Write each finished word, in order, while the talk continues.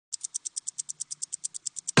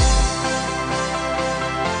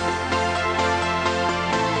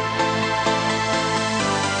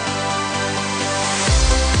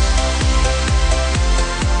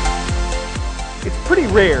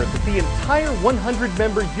rare that the entire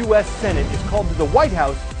 100-member U.S. Senate is called to the White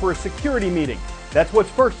House for a security meeting. That's what's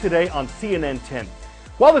first today on CNN 10.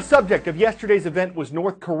 While the subject of yesterday's event was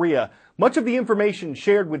North Korea, much of the information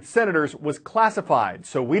shared with senators was classified,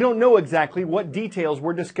 so we don't know exactly what details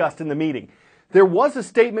were discussed in the meeting. There was a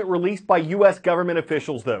statement released by U.S. government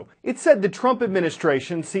officials, though. It said the Trump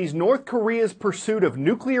administration sees North Korea's pursuit of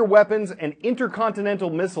nuclear weapons and intercontinental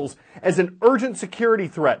missiles as an urgent security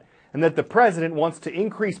threat, and that the president wants to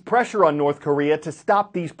increase pressure on North Korea to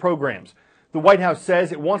stop these programs. The White House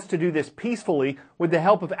says it wants to do this peacefully with the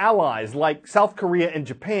help of allies like South Korea and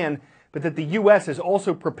Japan, but that the U.S. is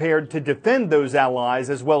also prepared to defend those allies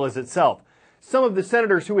as well as itself. Some of the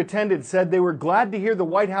senators who attended said they were glad to hear the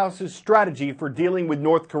White House's strategy for dealing with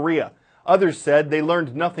North Korea. Others said they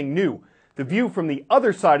learned nothing new. The view from the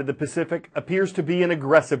other side of the Pacific appears to be an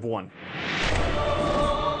aggressive one.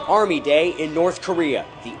 Army Day in North Korea,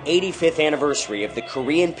 the 85th anniversary of the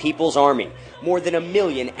Korean People's Army. More than 1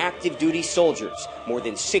 million active duty soldiers, more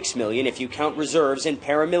than 6 million if you count reserves and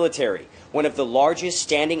paramilitary, one of the largest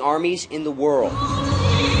standing armies in the world.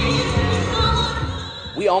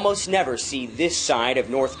 We almost never see this side of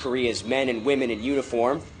North Korea's men and women in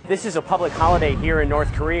uniform. This is a public holiday here in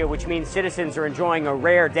North Korea, which means citizens are enjoying a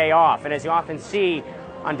rare day off. And as you often see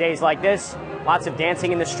on days like this, lots of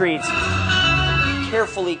dancing in the streets.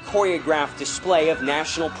 Carefully choreographed display of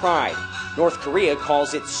national pride. North Korea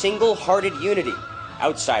calls it single-hearted unity.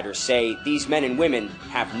 Outsiders say these men and women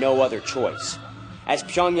have no other choice. As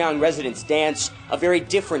Pyongyang residents dance, a very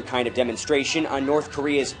different kind of demonstration on North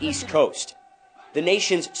Korea's east coast. The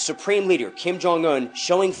nation's supreme leader, Kim Jong-un,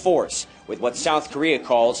 showing force with what South Korea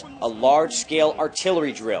calls a large-scale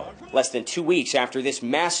artillery drill, less than 2 weeks after this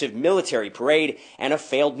massive military parade and a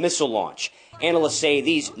failed missile launch. Analysts say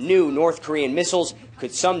these new North Korean missiles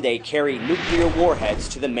could someday carry nuclear warheads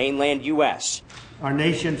to the mainland U.S. Our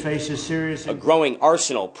nation faces serious... A growing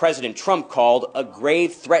arsenal President Trump called a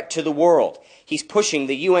grave threat to the world. He's pushing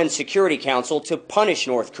the UN Security Council to punish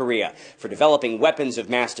North Korea for developing weapons of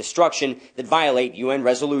mass destruction that violate UN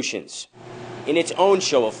resolutions. In its own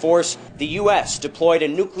show of force, the U.S. deployed a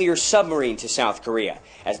nuclear submarine to South Korea,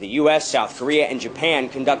 as the U.S., South Korea, and Japan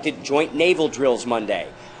conducted joint naval drills Monday.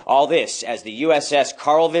 All this as the USS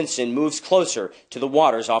Carl Vinson moves closer to the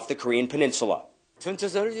waters off the Korean peninsula.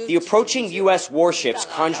 The approaching U.S. warships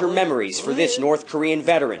conjure memories for this North Korean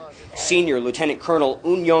veteran. Senior Lieutenant Colonel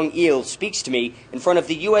Eun Young-il speaks to me in front of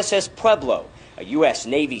the USS Pueblo, a U.S.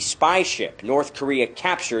 Navy spy ship North Korea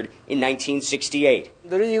captured in 1968.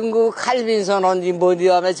 The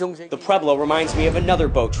Pueblo reminds me of another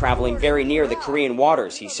boat traveling very near the Korean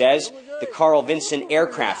waters, he says, the Carl Vinson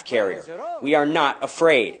aircraft carrier. We are not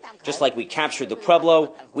afraid. Just like we captured the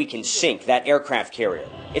Pueblo, we can sink that aircraft carrier.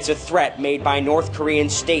 It's a threat made by North Korean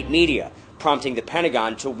state media, prompting the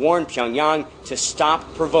Pentagon to warn Pyongyang to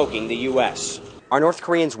stop provoking the U.S. Are North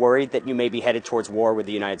Koreans worried that you may be headed towards war with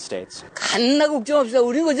the United States?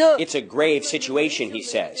 It's a grave situation, he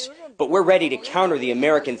says, but we're ready to counter the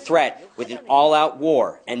American threat with an all-out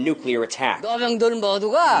war and nuclear attack.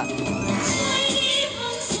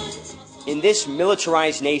 In this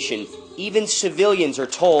militarized nation, even civilians are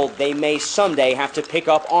told they may someday have to pick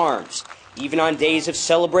up arms. Even on days of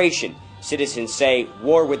celebration, citizens say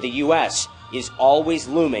war with the U.S. is always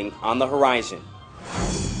looming on the horizon.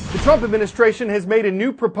 The Trump administration has made a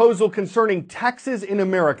new proposal concerning taxes in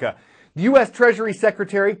America. The U.S. Treasury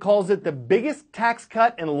Secretary calls it the biggest tax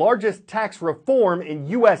cut and largest tax reform in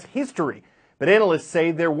U.S. history. But analysts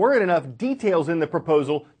say there weren't enough details in the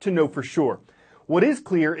proposal to know for sure. What is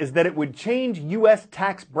clear is that it would change U.S.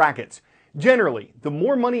 tax brackets. Generally, the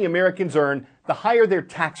more money Americans earn, the higher their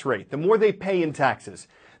tax rate, the more they pay in taxes.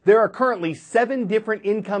 There are currently 7 different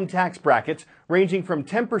income tax brackets, ranging from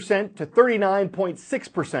 10% to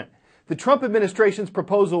 39.6%. The Trump administration's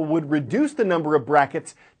proposal would reduce the number of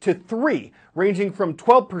brackets to 3, ranging from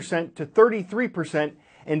 12% to 33%,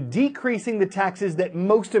 and decreasing the taxes that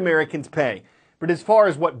most Americans pay. But as far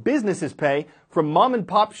as what businesses pay, from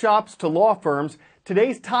mom-and-pop shops to law firms,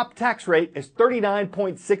 today's top tax rate is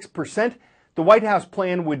 39.6%. The White House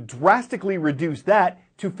plan would drastically reduce that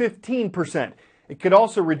to 15%. It could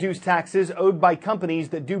also reduce taxes owed by companies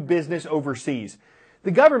that do business overseas.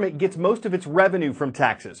 The government gets most of its revenue from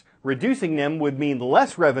taxes. Reducing them would mean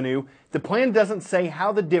less revenue. The plan doesn't say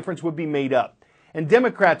how the difference would be made up. And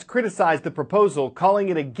Democrats criticized the proposal, calling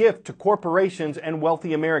it a gift to corporations and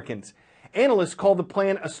wealthy Americans. Analysts call the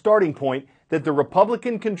plan a starting point that the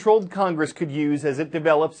Republican-controlled Congress could use as it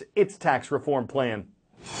develops its tax reform plan.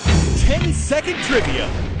 10-second trivia.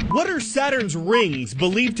 What are Saturn's rings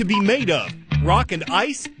believed to be made of? Rock and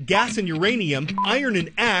ice, gas and uranium, iron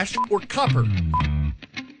and ash, or copper?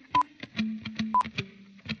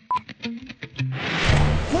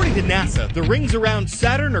 According to NASA, the rings around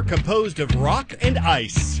Saturn are composed of rock and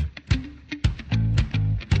ice.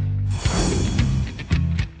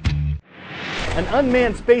 An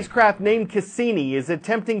unmanned spacecraft named Cassini is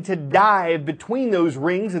attempting to dive between those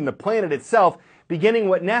rings and the planet itself, beginning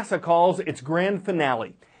what NASA calls its grand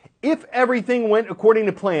finale. If everything went according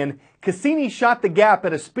to plan, Cassini shot the gap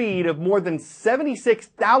at a speed of more than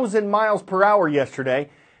 76,000 miles per hour yesterday,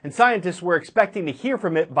 and scientists were expecting to hear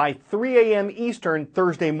from it by 3 a.m. Eastern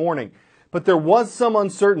Thursday morning. But there was some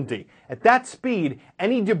uncertainty. At that speed,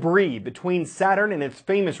 any debris between Saturn and its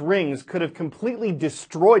famous rings could have completely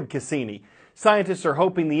destroyed Cassini. Scientists are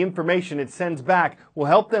hoping the information it sends back will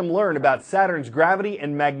help them learn about Saturn's gravity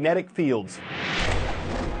and magnetic fields.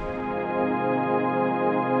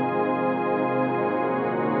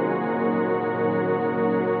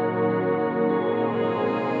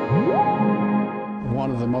 One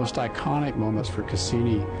of the most iconic moments for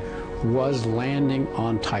Cassini was landing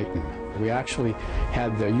on Titan. We actually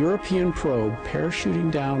had the European probe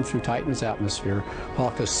parachuting down through Titan's atmosphere while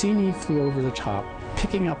Cassini flew over the top,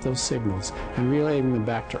 picking up those signals and relaying them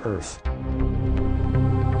back to Earth.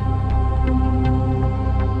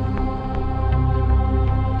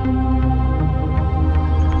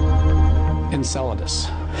 Enceladus.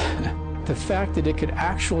 The fact that it could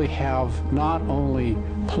actually have not only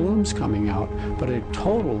plumes coming out, but a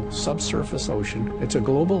total subsurface ocean, it's a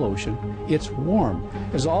global ocean, it's warm,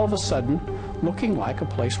 is all of a sudden looking like a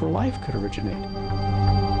place where life could originate.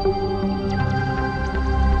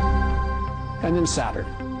 And then Saturn.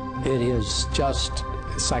 It is just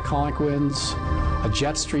cyclonic winds, a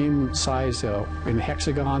jet stream size in a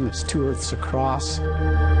hexagon that's 2 Earths across.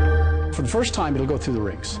 For the first time, it'll go through the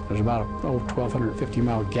rings. There's about a 1,250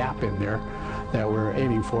 mile gap in there that we're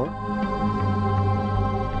aiming for.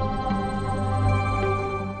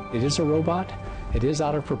 It is a robot. It is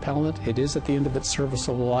out of propellant. It is at the end of its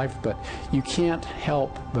serviceable life, but you can't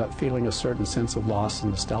help but feeling a certain sense of loss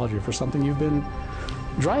and nostalgia for something you've been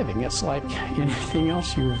driving. It's like anything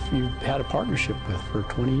else you've had a partnership with for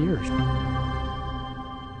 20 years.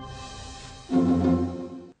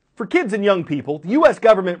 For kids and young people, the U.S.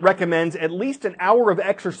 government recommends at least an hour of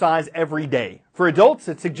exercise every day. For adults,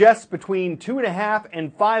 it suggests between 2.5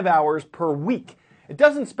 and 5 hours per week. It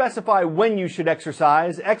doesn't specify when you should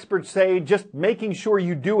exercise. Experts say just making sure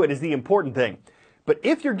you do it is the important thing. But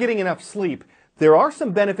if you're getting enough sleep, there are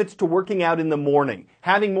some benefits to working out in the morning.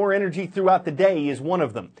 Having more energy throughout the day is one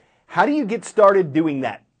of them. How do you get started doing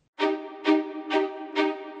that?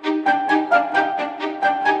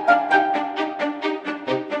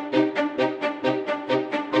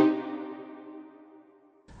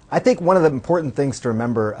 I think one of the important things to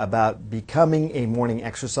remember about becoming a morning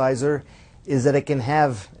exerciser is that it can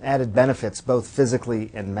have added benefits both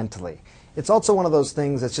physically and mentally. It's also one of those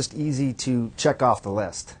things that's just easy to check off the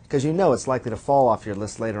list because you know it's likely to fall off your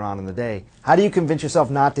list later on in the day. How do you convince yourself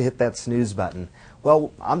not to hit that snooze button?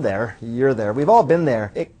 Well, I'm there, you're there, we've all been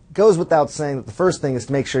there. It goes without saying that the first thing is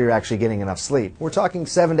to make sure you're actually getting enough sleep. We're talking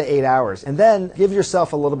 7 to 8 hours. And then give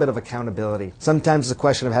yourself a little bit of accountability. Sometimes it's a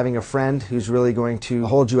question of having a friend who's really going to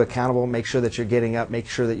hold you accountable, make sure that you're getting up, make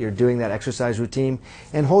sure that you're doing that exercise routine,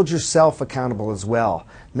 and hold yourself accountable as well.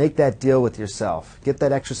 Make that deal with yourself. Get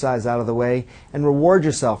that exercise out of the way and reward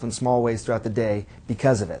yourself in small ways throughout the day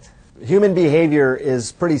because of it. Human behavior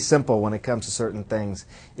is pretty simple when it comes to certain things.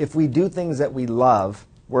 If we do things that we love,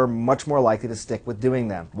 we're much more likely to stick with doing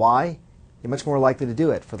them. Why? You're much more likely to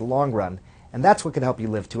do it for the long run, and that's what can help you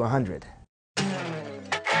live to 100.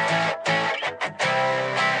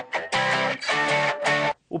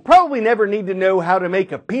 We'll probably never need to know how to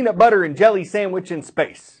make a peanut butter and jelly sandwich in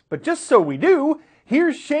space. But just so we do,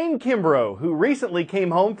 here's Shane Kimbrough, who recently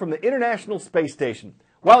came home from the International Space Station.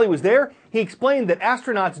 While he was there, he explained that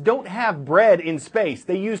astronauts don't have bread in space.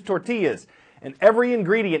 They use tortillas. And every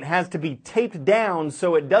ingredient has to be taped down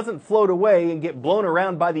so it doesn't float away and get blown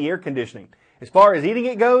around by the air conditioning. As far as eating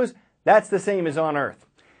it goes, that's the same as on Earth.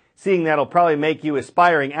 Seeing that'll probably make you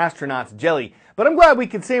aspiring astronauts jelly. But I'm glad we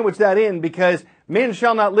could sandwich that in because men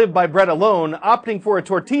shall not live by bread alone. Opting for a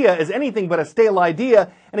tortilla is anything but a stale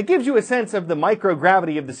idea, and it gives you a sense of the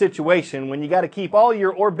microgravity of the situation when you got to keep all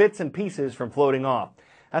your orbits and pieces from floating off.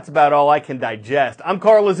 That's about all I can digest. I'm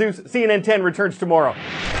Carl Azuz. CNN 10 returns tomorrow.